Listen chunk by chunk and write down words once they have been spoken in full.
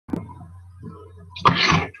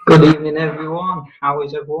Good evening, everyone. How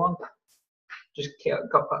is everyone? Just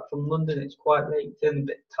got back from London. It's quite late, feeling a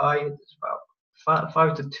bit tired. It's about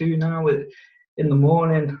five to two now in the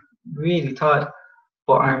morning. Really tired,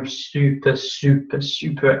 but I'm super, super,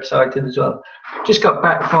 super excited as well. Just got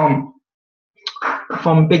back from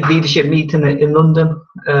a big leadership meeting in London.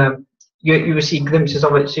 You will see glimpses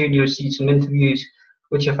of it soon. You will see some interviews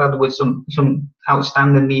which I've had with some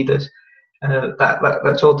outstanding leaders.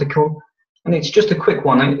 That's all to come. And it's just a quick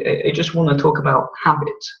one. I just want to talk about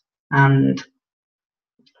habits and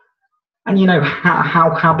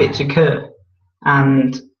how habits occur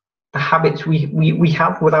and the habits we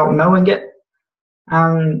have without knowing it.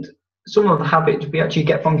 And some of the habits we actually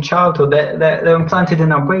get from childhood, they're implanted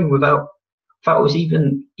in our brain without us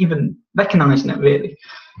even recognizing it really.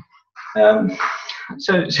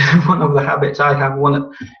 So one of the habits I have,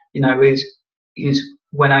 is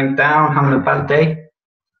when I'm down, having a bad day,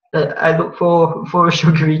 I look for a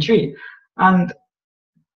sugary treat. And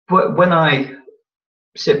when I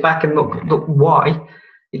sit back and look why,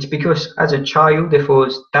 it's because as a child, if I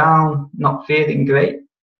was down, not feeling great,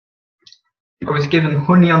 I was given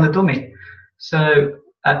honey on the dummy. So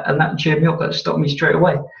and that cheered me up, that stopped me straight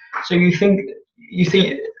away. So you think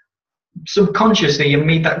subconsciously you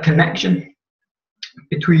made that connection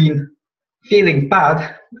between feeling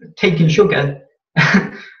bad, taking sugar,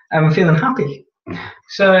 and feeling happy.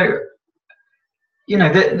 So,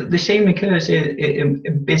 the same occurs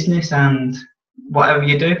in business and whatever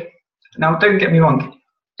you do. Now, don't get me wrong,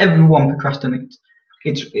 everyone procrastinates.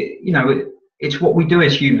 It's what we do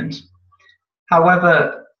as humans.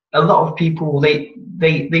 However, a lot of people they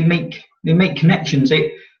make connections.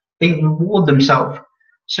 They reward themselves.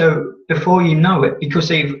 So before you know it, because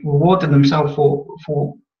they've rewarded themselves for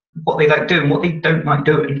what they like doing, what they don't like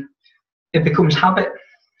doing, it becomes habit,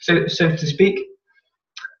 so to speak.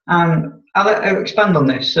 And I'll expand on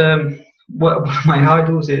this. One of my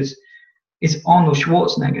idols is Arnold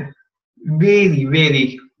Schwarzenegger. Really,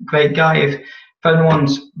 really great guy. If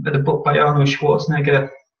anyone's read a book by Arnold Schwarzenegger,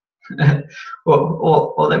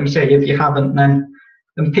 or let me say, if you haven't, then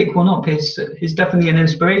pick one up. He's definitely an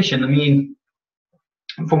inspiration. I mean,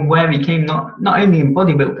 from where he came, not only in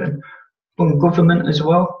bodybuilding, from government as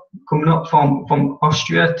well, coming up from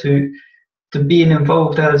Austria to being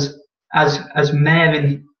involved as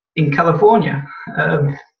mayor in California.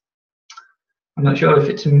 I'm not sure if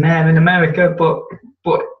it's mayor in America, but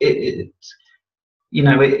it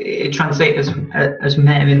translates as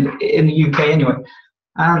mayor in the UK anyway.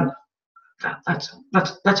 And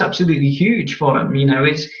that's absolutely huge for him.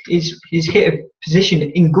 He's hit a position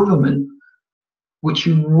in government which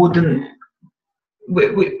you would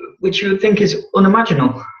think is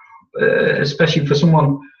unimaginable, especially for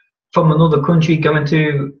someone from another country going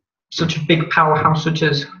to such a big powerhouse such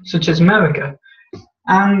as America.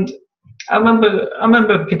 And I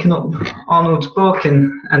remember picking up Arnold's book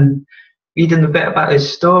and reading a bit about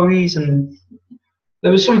his stories, and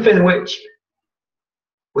there was something which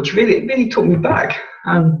really took me back.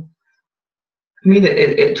 And I mean,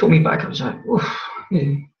 it took me back. I was like,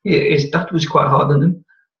 his dad was quite hard on him,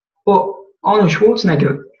 but Arnold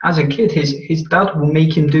Schwarzenegger, as a kid, his dad will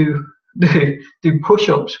make him do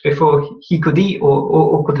push-ups before he could eat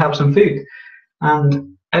or could have some food,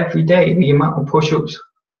 and every day the amount of push-ups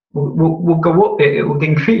will go up. It will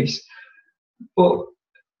increase. But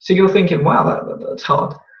so you're thinking, wow, that's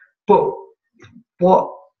hard. But what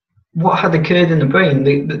had occurred in the brain,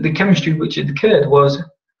 the chemistry which had occurred, was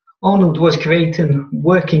Arnold was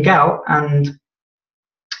working out and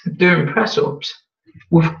doing press-ups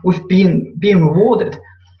with being rewarded.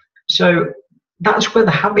 So that's where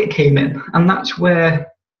the habit came in, and that's where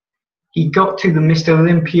he got to the Mr.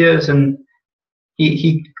 Olympias, and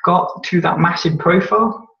he got to that massive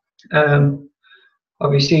profile.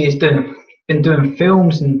 Obviously, he's been doing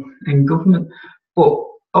films and government, but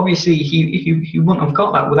obviously he wouldn't have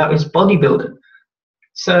got that without his bodybuilding.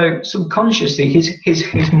 So subconsciously,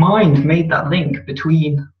 his mind made that link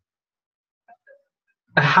between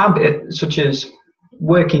a habit such as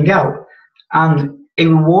working out and a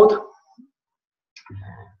reward.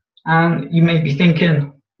 And you may be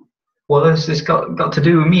thinking, what has this got to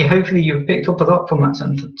do with me? Hopefully you've picked up a lot from that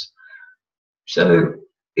sentence. So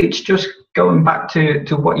it's just going back to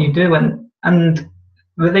what you do and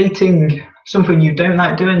relating something you don't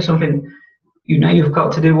like doing, something you've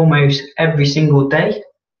got to do almost every single day,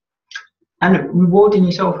 and rewarding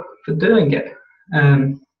yourself for doing it.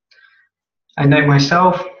 I know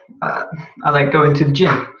myself, I like going to the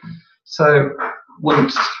gym. So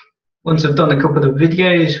once I've done a couple of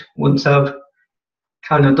videos, once I've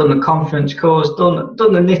kind of done the conference calls, done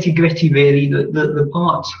the nitty gritty really, the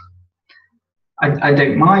parts, I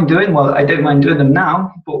don't mind doing. Well, I don't mind doing them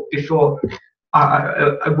now, but before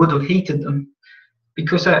I would have hated them,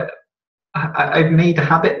 because I've made a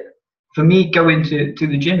habit. For me, going to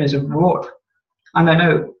the gym is a reward. And I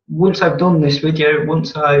know once I've done this video,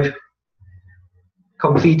 once I've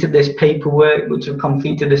completed this paperwork, once I've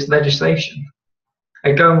completed this legislation,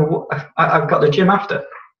 I've got the gym after.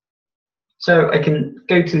 So I can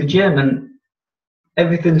go to the gym and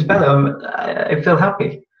everything's better. I feel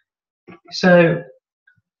happy. So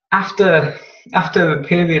after a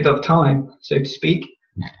period of time, so to speak,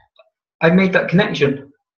 I made that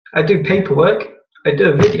connection. I do paperwork, I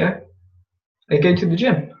do a video, I go to the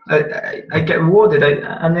gym, I get rewarded,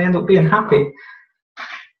 and I end up being happy.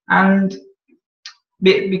 And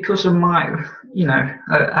because of my,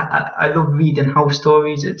 I love reading health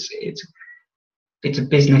stories. It's a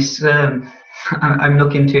business I'm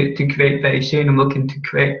looking to create very soon. I'm looking to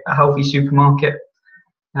create a healthy supermarket.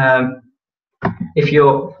 If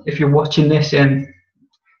you're watching this in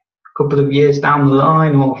a couple of years down the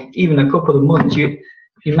line, or even a couple of months, you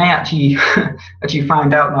may actually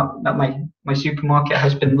find out that my supermarket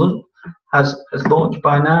has launched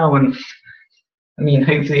by now. And I mean,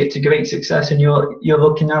 hopefully it's a great success, and you're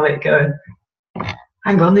looking at it going,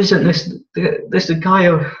 hang on, isn't this the guy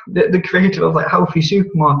the creator of like Healthy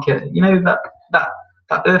Supermarket? You know, that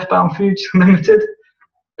Earthbound Foods Limited?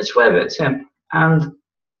 I swear it's him. And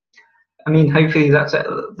I mean, hopefully that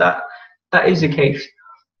is the case.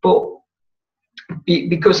 But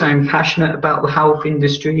because I'm passionate about the health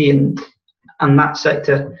industry and that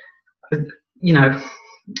sector, you know,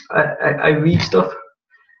 I read stuff.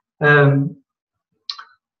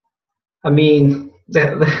 I mean,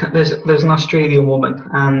 there's an Australian woman,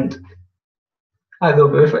 and I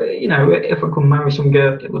love her. If I could marry some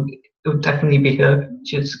girl, it would definitely be her.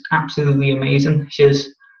 She's absolutely amazing.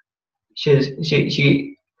 She's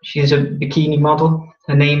a bikini model.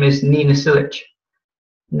 Her name is Nina Silic.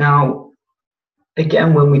 Now,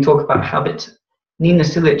 again, when we talk about habits, Nina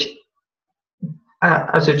Silic,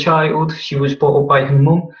 as a child, she was brought up by her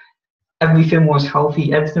mum. Everything was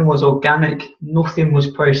healthy. Everything was organic. Nothing was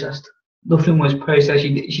processed. Nothing was processed.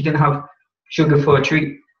 She didn't have sugar for a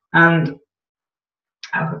treat. And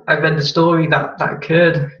I read the story that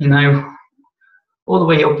occurred, all the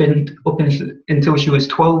way up until she was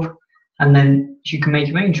 12, and then she could make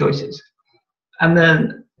her own choices. And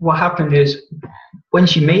then what happened is, when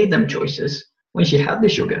she made them choices, when she had the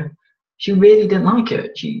sugar, she really didn't like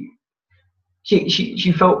it.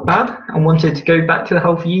 She felt bad and wanted to go back to the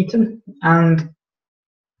healthy eating. And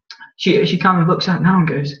she kind of looks at it now and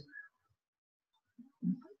goes,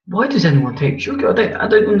 why does anyone take sugar? I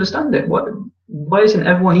don't understand it. Why isn't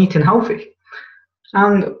everyone eating healthy?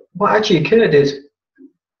 And what actually occurred is,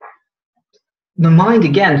 the mind,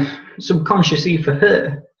 again, subconsciously for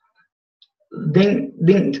her,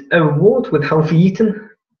 linked a reward with healthy eating.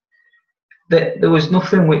 That there was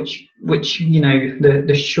nothing which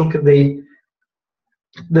the sugar,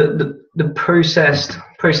 the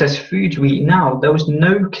processed foods we eat now, there was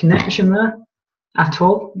no connection there at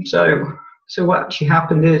all. So what actually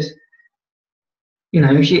happened is,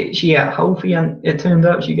 she ate healthy, and it turned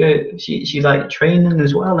out she liked training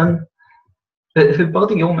as well, and her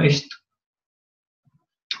body almost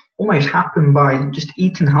happened by just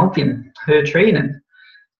eating healthy and her training.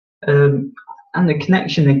 And the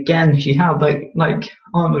connection again she had, like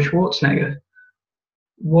Arnold Schwarznegger,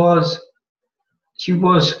 she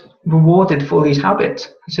was rewarded for these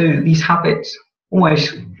habits. So these habits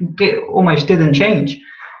almost didn't change.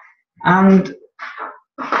 And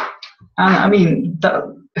I mean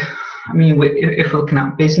if we're looking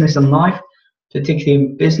at business and life, particularly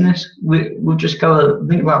in business, we'll just gotta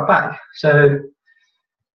link that back. So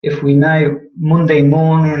if we know Monday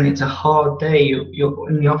morning it's a hard day, you're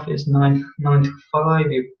in the office 9 to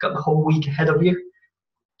 5, you've got the whole week ahead of you,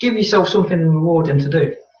 give yourself something rewarding to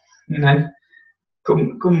do.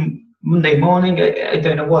 Come Monday morning, I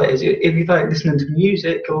don't know what it is. If you like listening to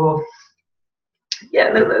music, or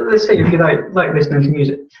let's say if you like listening to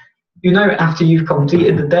music, after you've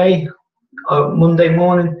completed the day, Monday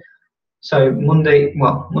morning, so Monday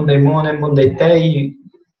morning, Monday day,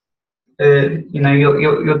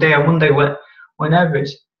 your day on Monday, whenever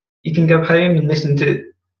it's, you can go home and listen to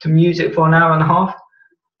music for an hour and a half,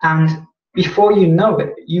 and before you know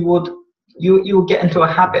it, you will get into a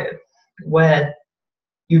habit where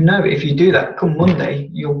if you do that, come Monday,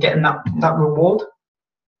 you're getting that reward.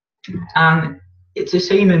 And it's the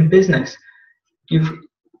same in business. You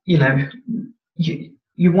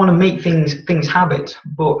want to make things habits,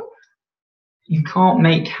 but you can't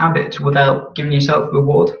make habits without giving yourself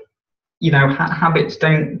reward. Habits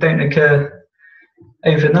don't occur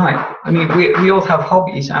overnight. I mean, we all have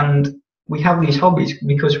hobbies, and we have these hobbies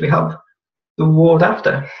because we have the reward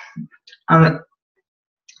after, and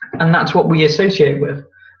that's what we associate with.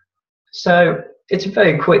 So it's a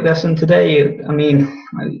very quick lesson today. I mean,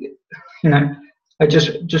 I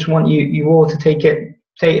just want you all to take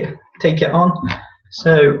it on.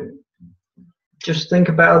 So just think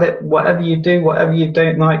about it. Whatever you do, whatever you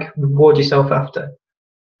don't like, reward yourself after,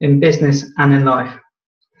 in business and in life.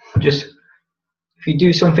 Just if you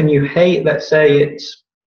do something you hate, let's say it's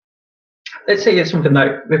something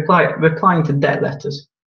like replying to debt letters.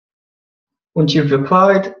 Once you've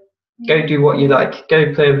replied, go do what you like.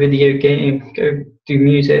 Go play a video game. Go do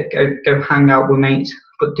music. Go hang out with mates.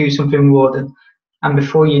 But do something rewarding. And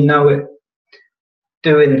before you know it,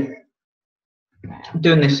 doing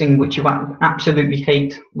this thing which you absolutely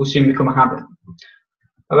hate will soon become a habit.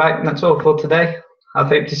 All right, that's all for today. I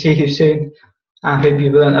hope to see you soon. I hope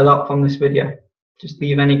you've learned a lot from this video. Just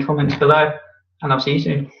leave any comments below, and I'll see you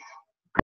soon.